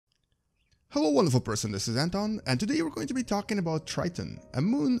Hello wonderful person, this is Anton, and today we're going to be talking about Triton, a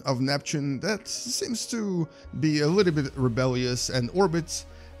moon of Neptune that seems to be a little bit rebellious and orbits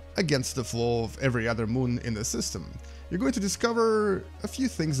against the flow of every other moon in the system. You're going to discover a few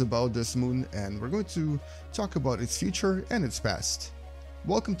things about this moon, and we're going to talk about its future and its past.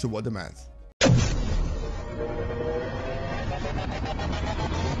 Welcome to What the Math.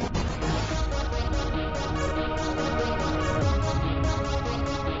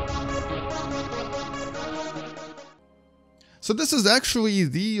 So this is actually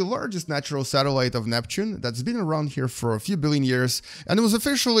the largest natural satellite of Neptune that's been around here for a few billion years, and it was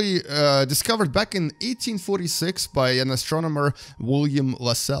officially discovered back in 1846 by an astronomer, William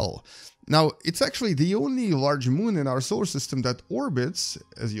Lassell. Now, it's actually the only large moon in our solar system that orbits,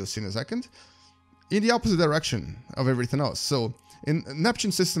 as you'll see in a second, in the opposite direction of everything else. So in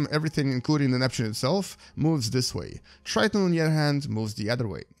Neptune system, everything, including the Neptune itself, moves this way. Triton, on the other hand, moves the other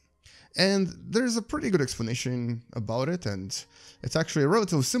way. And there's a pretty good explanation about it, and it's actually a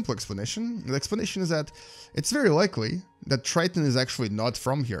relatively simple explanation. The explanation is that it's very likely that Triton is actually not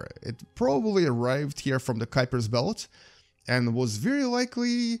from here. It probably arrived here from the Kuiper's belt and was very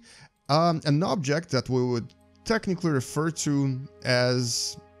likely an object that we would technically refer to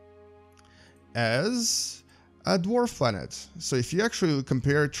as a dwarf planet. So if you actually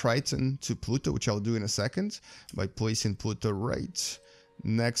compare Triton to Pluto, which I'll do in a second, by placing Pluto right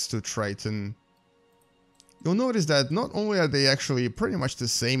next to Triton, you'll notice that not only are they actually pretty much the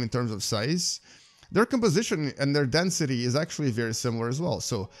same in terms of size, their composition and their density is actually very similar as well.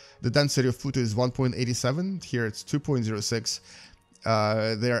 So the density of Pluto is 1.87, here it's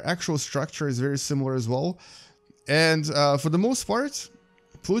 2.06. Their actual structure is very similar as well. And for the most part,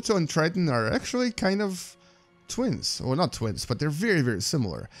 Pluto and Triton are actually kind of twins. Well, not twins, but they're very, very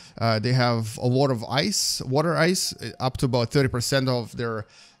similar. They have a lot of ice, water ice, up to about 30% of their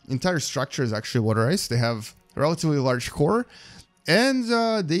entire structure is actually water ice. They have a relatively large core, and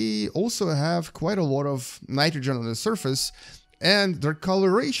they also have quite a lot of nitrogen on the surface, and their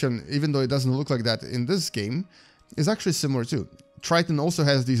coloration, even though it doesn't look like that in this game, is actually similar too. Triton also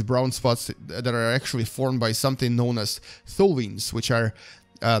has these brown spots that are actually formed by something known as tholins, which are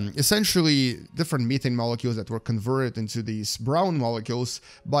essentially different methane molecules that were converted into these brown molecules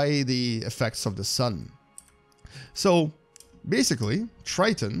by the effects of the sun. So basically,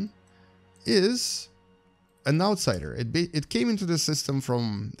 Triton is an outsider. It came into the system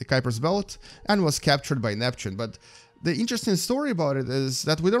from the Kuiper's belt and was captured by Neptune. But the interesting story about it is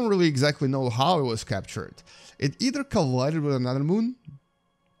that we don't really exactly know how it was captured. It either collided with another moon,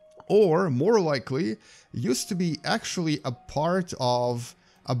 or more likely, used to be actually a part of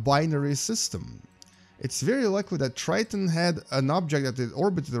a binary system. It's very likely that Triton had an object that it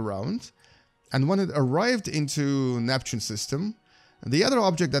orbited around, and when it arrived into Neptune system, the other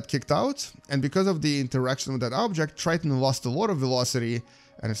object that kicked out, and because of the interaction with that object, Triton lost a lot of velocity,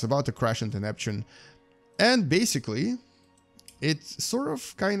 and it's about to crash into Neptune. And basically, it sort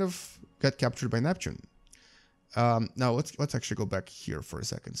of kind of got captured by Neptune. Now let's actually go back here for a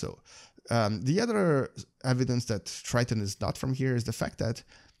second. So the other evidence that Triton is not from here is the fact that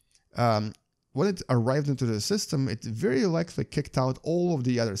when it arrived into the system, it very likely kicked out all of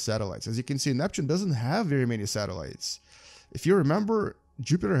the other satellites. As you can see, Neptune doesn't have very many satellites. If you remember,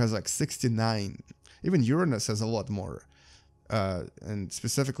 Jupiter has like 69. Even Uranus has a lot more. And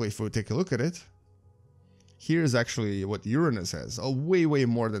specifically, if we take a look at it, here's actually what Uranus has, way, way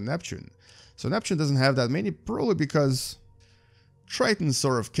more than Neptune. So Neptune doesn't have that many, probably because Triton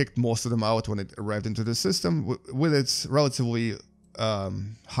sort of kicked most of them out when it arrived into the system with its relatively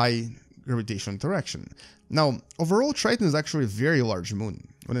high gravitational interaction. Now, overall, Triton is actually a very large moon.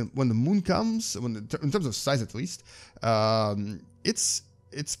 When the moon comes, in terms of size at least,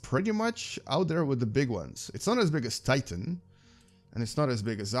 it's pretty much out there with the big ones. It's not as big as Titan, and it's not as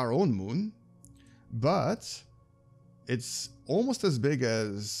big as our own moon, but it's almost as big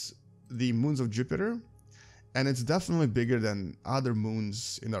as the moons of Jupiter, and it's definitely bigger than other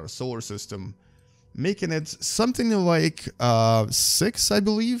moons in our solar system, making it something like 6th, I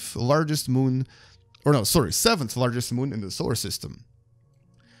believe, largest moon, or no, sorry, 7th largest moon in the solar system.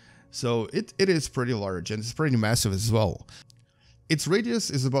 So it is pretty large, and it's pretty massive as well. Its radius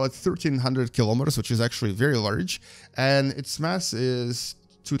is about 1,300 kilometers, which is actually very large, and its mass is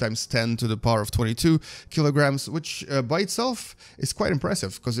 2 × 10 to the power of 22 kilograms, which by itself is quite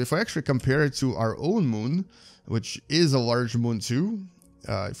impressive, because if I actually compare it to our own moon, which is a large moon too,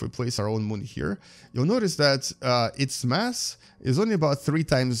 if we place our own moon here, you'll notice that its mass is only about 3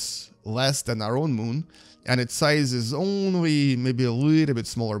 times less than our own moon, and its size is only maybe a little bit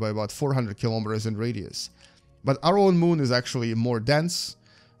smaller by about 400 kilometers in radius. But our own moon is actually more dense,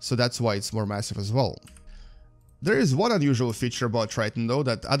 So that's why it's more massive as well. There is one unusual feature about Triton though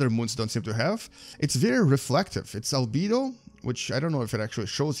that other moons don't seem to have. It's very reflective. Its albedo, which I don't know if it actually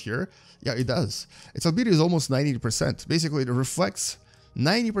shows here. Yeah, it does. Its albedo is almost 90%. Basically, it reflects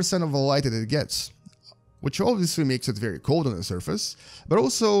 90% of the light that it gets, which obviously makes it very cold on the surface, but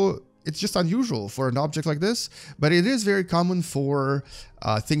also it's just unusual for an object like this, but it is very common for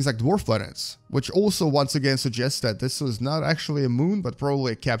things like dwarf planets, which also once again suggests that this was not actually a moon, but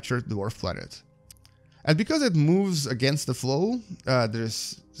probably a captured dwarf planet. And because it moves against the flow,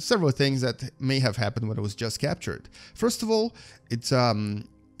 there's several things that may have happened when it was just captured. First of all, it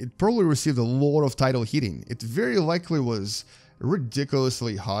probably received a lot of tidal heating. It very likely was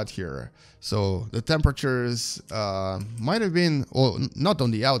ridiculously hot here. So the temperatures might have been, well, not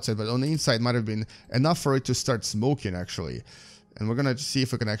on the outside, but on the inside might have been enough for it to start smoking actually. And we're gonna see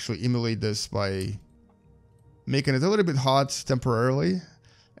if we can actually emulate this by making it a little bit hot temporarily.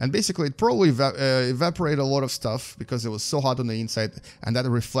 And basically it probably evaporated a lot of stuff because it was so hot on the inside, and that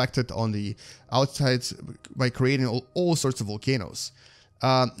reflected on the outside by creating all sorts of volcanoes.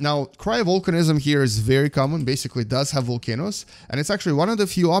 Now, cryovolcanism here is very common, basically does have volcanoes, and it's actually one of the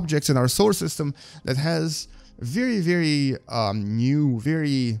few objects in our solar system that has very, very new,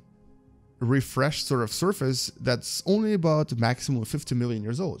 very refreshed sort of surface that's only about maximum 50 million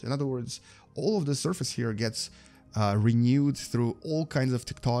years old. In other words, all of the surface here gets renewed through all kinds of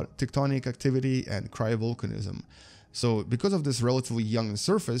tectonic activity and cryovolcanism. So because of this relatively young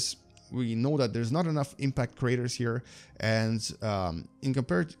surface, we know that there's not enough impact craters here, and in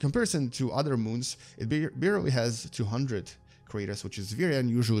comparison to other moons, it barely has 200 craters, which is very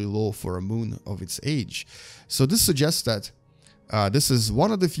unusually low for a moon of its age. So this suggests that this is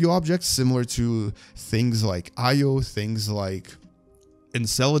one of the few objects similar to things like Io, things like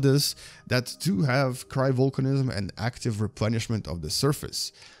Enceladus, that do have cryovolcanism and active replenishment of the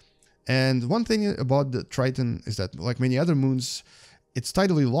surface. And one thing about the Triton is that, like many other moons, it's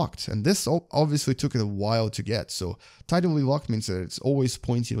tidally locked, and this obviously took it a while to get. So tidally locked means that it's always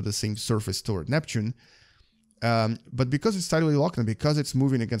pointing with the same surface toward Neptune. But because it's tidally locked and because it's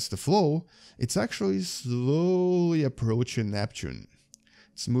moving against the flow, it's actually slowly approaching Neptune.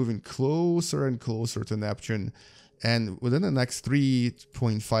 It's moving closer and closer to Neptune, and within the next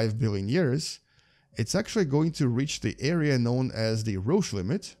 3.5 billion years, it's actually going to reach the area known as the Roche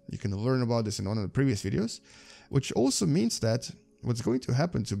Limit. You can learn about this in one of the previous videos, which also means that what's going to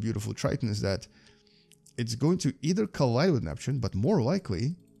happen to beautiful Triton is that it's going to either collide with Neptune, but more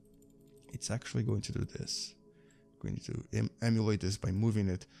likely, it's actually going to do this. Going to emulate this by moving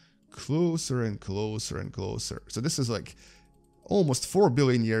it closer and closer and closer. So this is like almost 4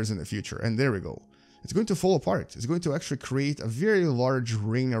 billion years in the future, and there we go. It's going to fall apart. It's going to actually create a very large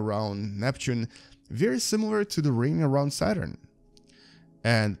ring around Neptune, very similar to the ring around Saturn,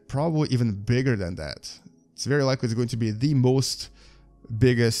 and probably even bigger than that. It's very likely it's going to be the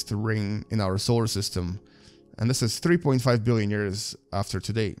biggest ring in our solar system, and this is 3.5 billion years after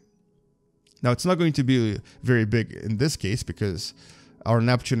today. Now, it's not going to be very big in this case because our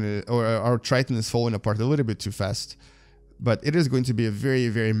Neptune or our Triton is falling apart a little bit too fast, but it is going to be a very,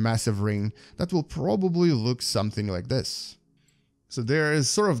 very massive ring that will probably look something like this. So there is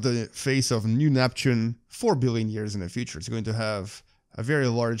sort of the face of new Neptune 4 billion years in the future. It's going to have a very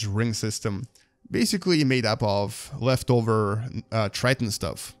large ring system, basically made up of leftover Triton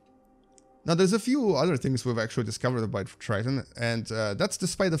stuff. Now, there's a few other things we've actually discovered about Triton, and that's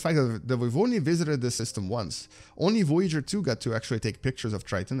despite the fact that we've only visited this system once. Only Voyager 2 got to actually take pictures of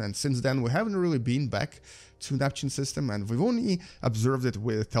Triton, and since then we haven't really been back to Neptune system, and we've only observed it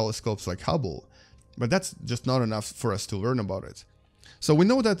with telescopes like Hubble. But that's just not enough for us to learn about it. So we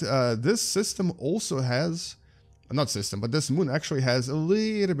know that this system also has, not system, but this moon actually has a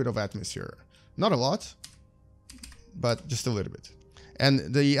little bit of atmosphere. Not a lot, but just a little bit.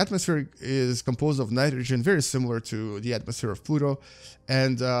 And the atmosphere is composed of nitrogen, very similar to the atmosphere of Pluto.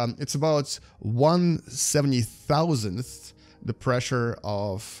 And it's about 1/70,000th the pressure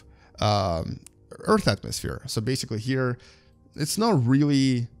of Earth atmosphere. So basically here, it's not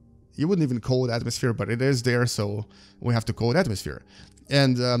really, you wouldn't even call it atmosphere, but it is there, so we have to call it atmosphere.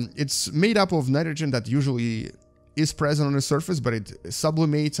 And it's made up of nitrogen that usually is present on the surface, but it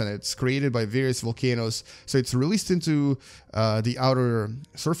sublimates and it's created by various volcanoes. So it's released into the outer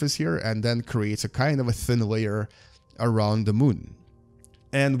surface here and then creates a kind of a thin layer around the moon.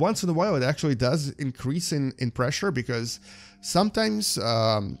 And once in a while, it actually does increase in pressure because sometimes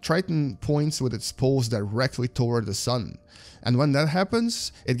Triton points with its poles directly toward the sun. And when that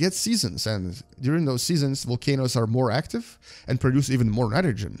happens, it gets seasons. And during those seasons, volcanoes are more active and produce even more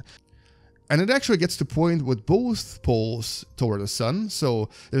nitrogen. And it actually gets to point with both poles toward the sun. So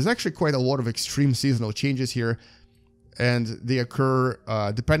there's actually quite a lot of extreme seasonal changes here. And they occur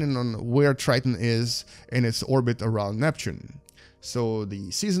depending on where Triton is in its orbit around Neptune. So the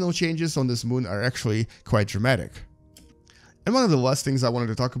seasonal changes on this moon are actually quite dramatic. And one of the last things I wanted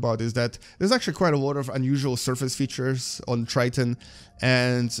to talk about is that there's actually quite a lot of unusual surface features on Triton,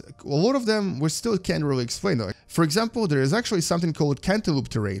 and a lot of them we still can't really explain. For example, there is actually something called cantaloupe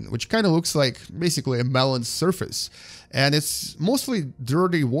terrain, which kind of looks like basically a melon's surface, and it's mostly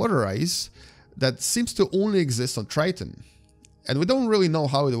dirty water ice that seems to only exist on Triton. And we don't really know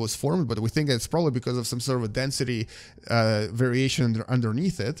how it was formed, but we think it's probably because of some sort of a density variation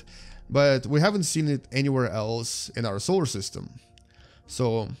underneath it. But we haven't seen it anywhere else in our solar system.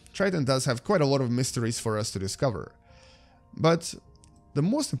 So Triton does have quite a lot of mysteries for us to discover. But the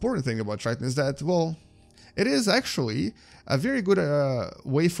most important thing about Triton is that, well, it is actually a very good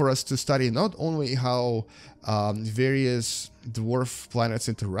way for us to study not only how various dwarf planets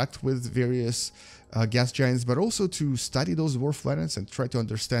interact with various gas giants, but also to study those dwarf planets and try to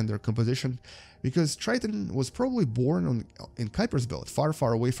understand their composition. Because Triton was probably born in Kuiper's Belt, far,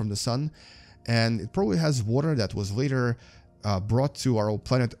 far away from the sun, and it probably has water that was later brought to our old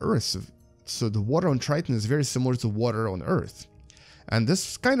planet Earth. So the water on Triton is very similar to water on Earth. And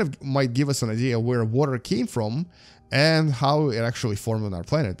this kind of might give us an idea where water came from and how it actually formed on our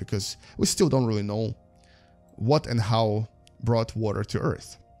planet, because we still don't really know what and how brought water to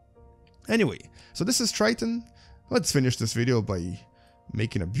Earth. Anyway, so this is Triton. Let's finish this video by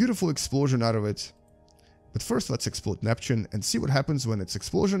making a beautiful explosion out of it. But first, let's explode Neptune and see what happens when its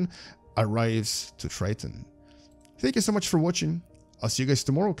explosion arrives to Triton. Thank you so much for watching. I'll see you guys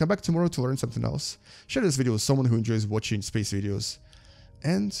tomorrow. Come back tomorrow to learn something else. Share this video with someone who enjoys watching space videos.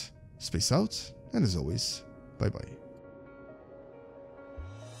 And space out. And as always, bye-bye.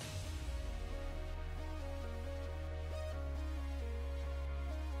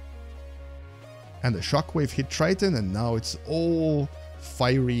 And the shockwave hit Triton, and now it's all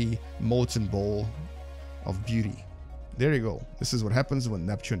fiery molten ball of beauty. There you go. This is what happens when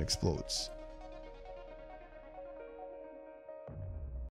Neptune explodes.